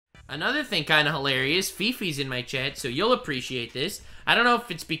Another thing kind of hilarious, FeFe's in my chat, so you'll appreciate this. I don't know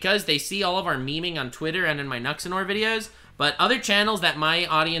if it's because they see all of our memeing on Twitter and in my Nuxanor videos, but other channels that my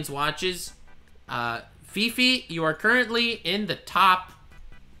audience watches, FeFe, you are currently in the top,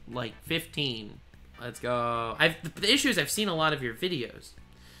 like, 15. Let's go. The issue is I've seen a lot of your videos,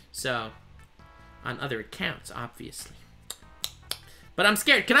 so, on other accounts, obviously. But I'm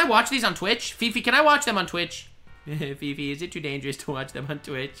scared. Can I watch these on Twitch? FeFe, can I watch them on Twitch? FeFe, is it too dangerous to watch them on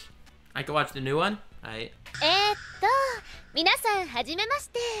Twitch? I can watch the new one? Alright.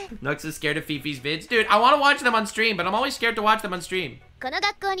 Nux is scared of FeFe's vids. Dude, I want to watch them on stream, but I'm always scared to watch them on stream.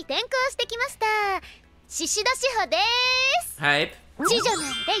 Hype.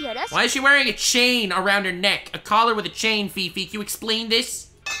 Why is she wearing a chain around her neck? A collar with a chain, FeFe. Can you explain this?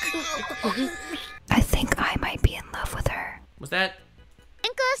 I think I might be in love with her. What's that?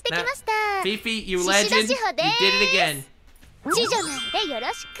 FeFe, you legend. You did it again.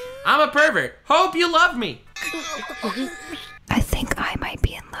 I'm a pervert. Hope you love me. I think I might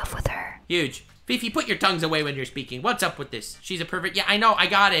be in love with her. Huge. FeFe, put your tongues away when you're speaking. What's up with this? She's a pervert. Yeah, I know. I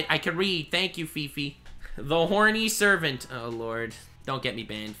got it. I can read. Thank you, FeFe. The horny servant. Oh, Lord. Don't get me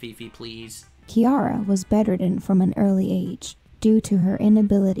banned, FeFe, please. Kiara was bedridden from an early age. Due to her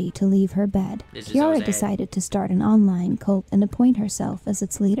inability to leave her bed, Kiara decided to start an online cult and appoint herself as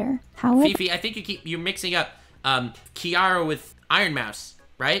its leader. However, FeFe, I think you're mixing up Kiara with Iron Mouse,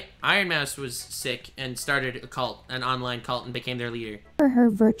 right? Iron Mouse was sick and started a cult, an online cult, and became their leader.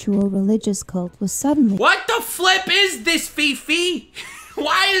 Her virtual religious cult was suddenly— What the flip is this, FeFe?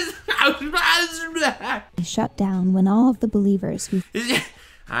 Why is shut down when all of the believers who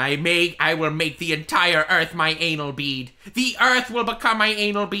I will make the entire earth my anal bead. The earth will become my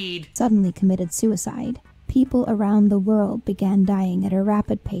anal bead. Suddenly committed suicide. People around the world began dying at a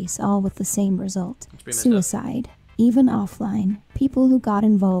rapid pace, all with the same result. Suicide. Even offline, people who got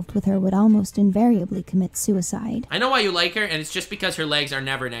involved with her would almost invariably commit suicide. I know why you like her, and it's just because her legs are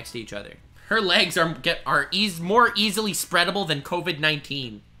never next to each other. Her legs are more easily spreadable than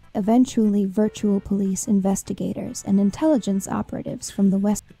COVID-19. Eventually, virtual police investigators and intelligence operatives from the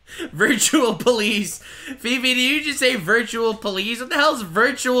West— Virtual police? FeFe, did you just say virtual police? What the hell's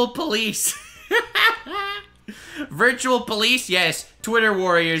virtual police? Virtual police? Yes. Twitter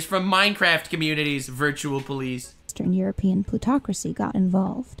warriors from Minecraft communities. Virtual police. Western European plutocracy got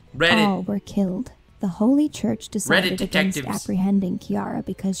involved. Reddit. All were killed. The Holy Church decided against apprehending Kiara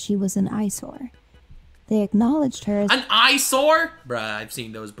because she was an eyesore. They acknowledged her as— An eyesore? Bruh, I've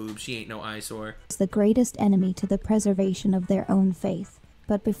seen those boobs. She ain't no eyesore. The greatest enemy to the preservation of their own faith.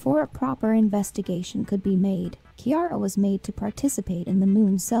 But before a proper investigation could be made, Kiara was made to participate in the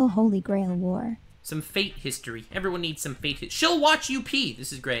Moon Cell Holy Grail War. Some fate history. Everyone needs some fate history. She'll watch you pee.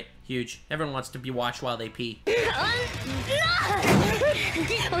 This is great. Huge. Everyone wants to be watched while they pee.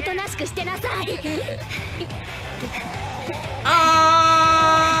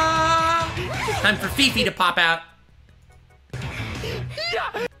 Time for FeFe to pop out.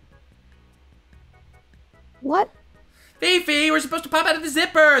 What? FeFe, we're supposed to pop out of the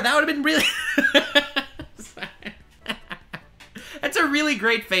zipper. That would have been really... That's a really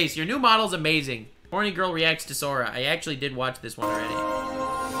great face. Your new model's amazing. Horny girl reacts to Sora. I actually did watch this one already.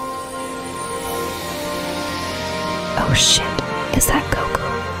 Oh shit, is that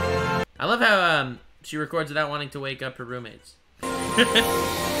Goku? I love how she records without wanting to wake up her roommates.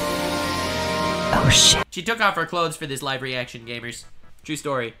 Oh shit. She took off her clothes for this live reaction, gamers. True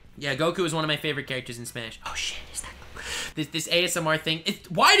story. Yeah, Goku is one of my favorite characters in Smash. Oh shit, is that Goku? This ASMR thing,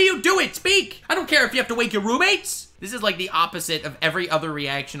 why do you do it? Speak! I don't care if you have to wake your roommates. This is like the opposite of every other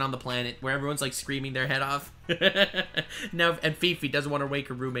reaction on the planet where everyone's like screaming their head off. Now, and FeFe doesn't want to wake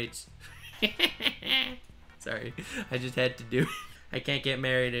her roommates. Sorry, I just had to do it. I can't get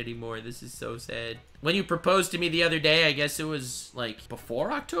married anymore. This is so sad. When you proposed to me the other day, I guess it was like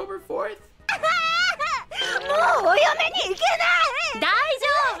before October 4th?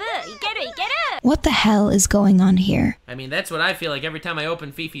 What the hell is going on here? I mean, that's what I feel like every time I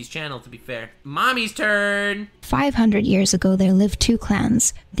open FeFe's channel, to be fair. Mommy's turn! 500 years ago, there lived two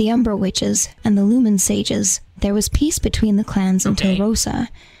clans, the Umber Witches and the Lumen Sages. There was peace between the clans until Rosa,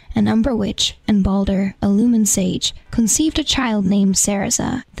 an Umber Witch, and Balder, a Lumen Sage, conceived a child named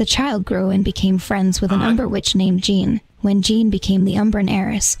Cereza. The child grew and became friends with an Umber Witch named Jean. When Jean became the Umbran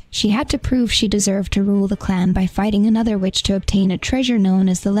heiress, she had to prove she deserved to rule the clan by fighting another witch to obtain a treasure known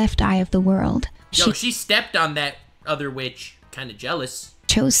as the Left Eye of the World. She stepped on that other witch. Kinda jealous.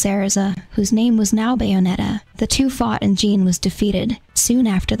 Chose Cereza, whose name was now Bayonetta. The two fought and Jean was defeated. Soon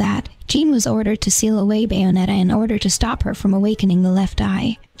after that, Jean was ordered to seal away Bayonetta in order to stop her from awakening the Left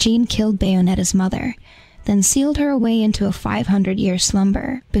Eye. Jean killed Bayonetta's mother. then sealed her away into a 500-year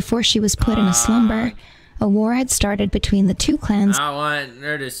slumber. Before she was put in a slumber, a war had started between the two clans. I want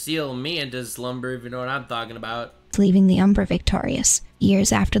her to seal me into slumber, if you know what I'm talking about. Leaving the Umbra victorious.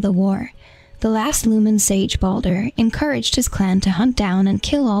 Years after the war, the last Lumen sage Balder encouraged his clan to hunt down and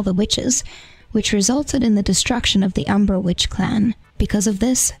kill all the witches, which resulted in the destruction of the Umbra witch clan. Because of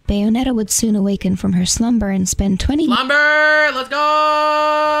this, Bayonetta would soon awaken from her slumber and spend 20 Slumber! Let's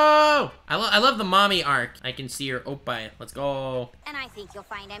go! I love the mommy arc. I can see her oppa. Let's go. And I think you'll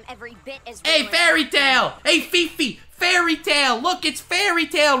find him every bit as Hey, Fairy Tale! Hey, FeFe! Fairy Tale! Look, it's Fairy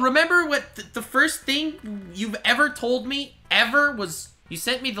Tale! Remember what the first thing you've ever told me ever was you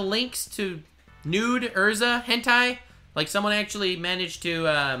sent me the links to nude Urza hentai? Like, someone actually managed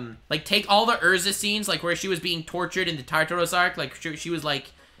to, like, take all the Urza scenes, like, where she was being tortured in the Tartaros arc, like, she was,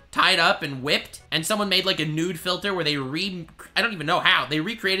 like, tied up and whipped, and someone made, like, a nude filter where they I don't even know how, they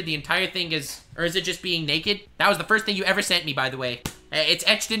recreated the entire thing as Urza just being naked. That was the first thing you ever sent me, by the way. It's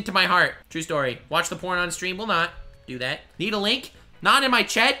etched into my heart. True story. Watch the porn on stream, will not do that. Need a link? Not in my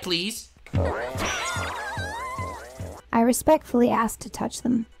chat, please. I respectfully asked to touch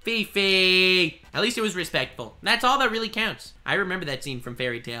them. FeFe! At least it was respectful. That's all that really counts. I remember that scene from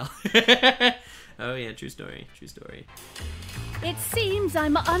Fairy Tale. Oh yeah, true story, true story. It seems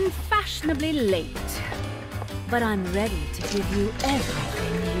I'm unfashionably late, but I'm ready to give you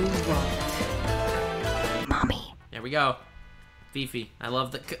everything you want. Mommy. There we go. FeFe, I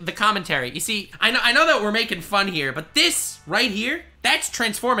love the commentary. You see, I know that we're making fun here, but this right here, that's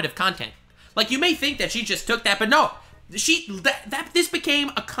transformative content. Like, you may think that she just took that, but no. This became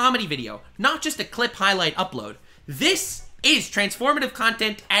a comedy video, not just a clip highlight upload. This is transformative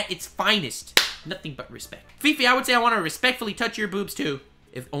content at its finest. Nothing but respect. FeFe, I would say I want to respectfully touch your boobs too.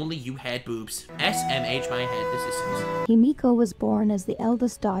 If only you had boobs. SMH my head, this is so sad. Himiko was born as the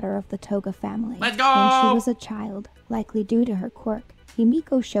eldest daughter of the Toga family. Let's go! When she was a child, likely due to her quirk,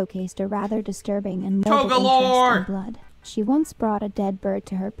 Himiko showcased a rather disturbing and morbid interest in blood. She once brought a dead bird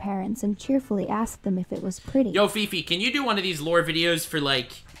to her parents and cheerfully asked them if it was pretty. Yo, FeFe, can you do one of these lore videos for,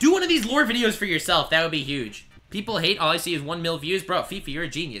 like... Do one of these lore videos for yourself. That would be huge. People hate, all I see is 1 mil views. Bro, FeFe, you're a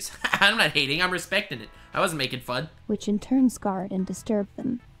genius. I'm not hating, I'm respecting it. I wasn't making fun. Which in turn scarred and disturbed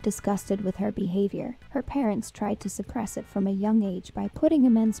them. Disgusted with her behavior, her parents tried to suppress it from a young age by putting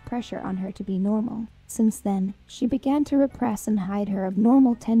immense pressure on her to be normal. Since then, she began to repress and hide her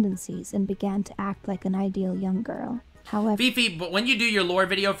abnormal tendencies and began to act like an ideal young girl. However, FeFe, but when you do your lore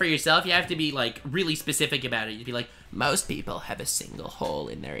video for yourself, you have to be, like, really specific about it. You'd be like, most people have a single hole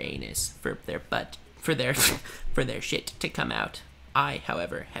in their anus for their butt, for their shit to come out. I,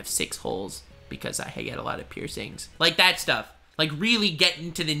 however, have 6 holes because I get a lot of piercings. Like that stuff. Like, really get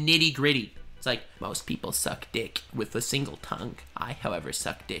into the nitty-gritty. It's like, most people suck dick with a single tongue. I, however,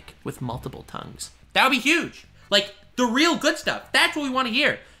 suck dick with multiple tongues. That would be huge. Like, the real good stuff. That's what we want to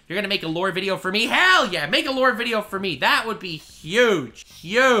hear. You're gonna make a lore video for me? Hell yeah, make a lore video for me. That would be huge,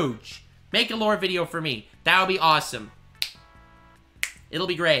 huge. Make a lore video for me. That would be awesome. It'll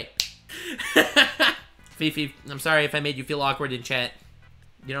be great. FeFe, I'm sorry if I made you feel awkward in chat.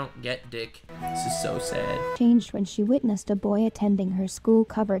 You don't get dick. This is so sad. Changed when she witnessed a boy attending her school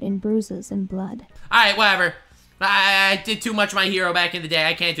covered in bruises and blood. Alright, whatever. I did too much My Hero back in the day.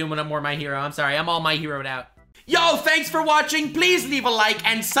 I can't do no more My Hero. I'm sorry, I'm all My Hero'd out. Yo, thanks for watching. Please leave a like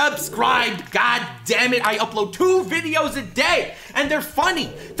and subscribe. God damn it, I upload 2 videos a day, and they're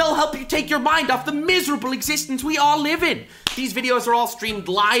funny. They'll help you take your mind off the miserable existence we all live in. These videos are all streamed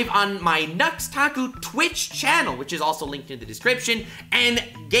live on my Taku Twitch channel, which is also linked in the description. And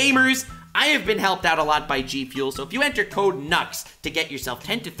gamers, I have been helped out a lot by G Fuel, so if you enter code NUX to get yourself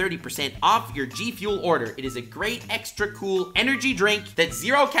 10 to 30% off your G Fuel order, it is a great extra cool energy drink that's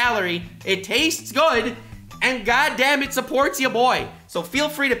 0 calorie, it tastes good, and goddamn it supports your boy. So feel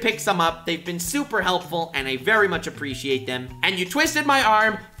free to pick some up. They've been super helpful and I very much appreciate them. And you twisted my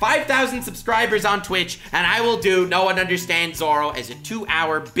arm, 5,000 subscribers on Twitch, and I will do No One Understands Zoro as a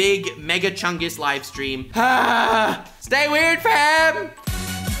 2-hour big mega chungus live stream. Stay weird, fam!